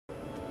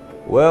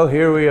Well,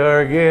 here we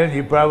are again.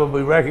 You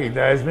probably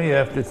recognize me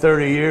after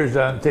 30 years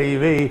on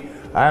TV.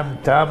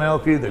 I'm Tom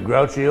Elke, the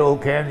grouchy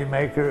old candy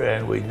maker,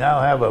 and we now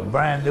have a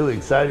brand new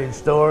exciting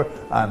store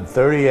on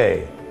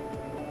 30A.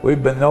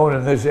 We've been known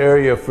in this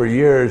area for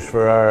years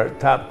for our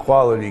top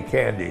quality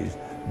candies.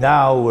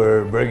 Now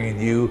we're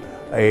bringing you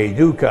a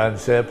new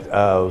concept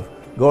of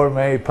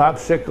gourmet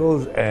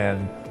popsicles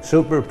and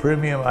super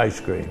premium ice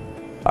cream.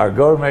 Our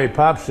gourmet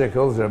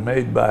popsicles are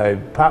made by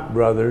Pop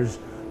Brothers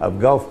of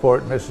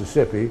Gulfport,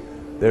 Mississippi.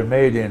 They're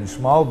made in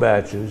small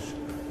batches.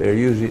 They're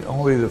using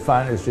only the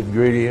finest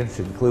ingredients,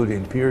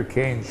 including pure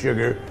cane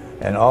sugar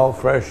and all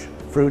fresh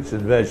fruits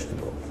and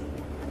vegetables.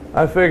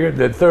 I figured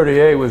that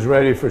 30A was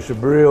ready for some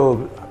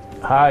real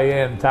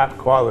high-end,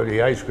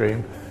 top-quality ice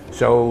cream,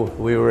 so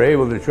we were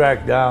able to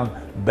track down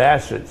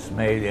Bassett's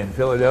made in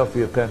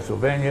Philadelphia,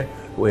 Pennsylvania.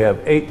 We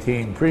have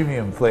 18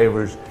 premium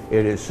flavors.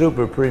 It is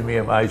super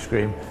premium ice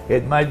cream.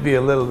 It might be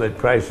a little bit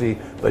pricey,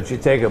 but you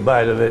take a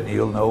bite of it and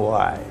you'll know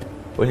why.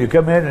 When you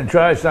come in and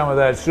try some of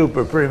that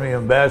super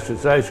premium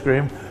Bassett's ice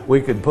cream,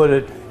 we can put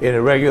it in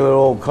a regular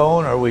old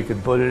cone, or we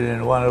can put it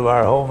in one of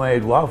our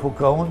homemade waffle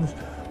cones,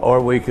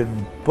 or we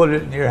can put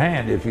it in your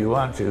hand if you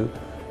want to.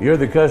 You're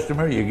the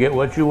customer, you get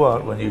what you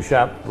want when you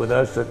shop with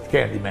us at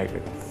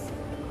Candymaker.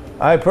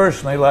 I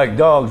personally like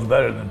dogs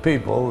better than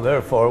people,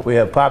 therefore we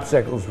have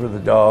popsicles for the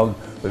dog,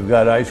 we've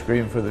got ice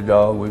cream for the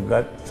dog, we've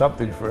got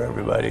something for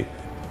everybody.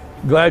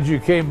 Glad you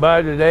came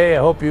by today. I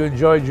hope you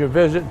enjoyed your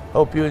visit.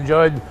 Hope you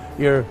enjoyed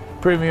your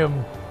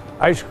premium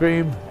ice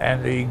cream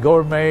and the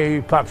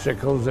gourmet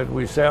popsicles that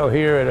we sell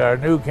here at our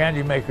new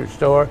Candymaker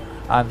store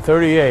on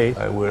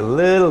 30A. We're a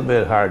little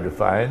bit hard to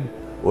find.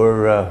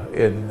 We're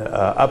in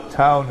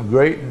Uptown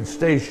Grayton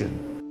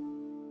Station.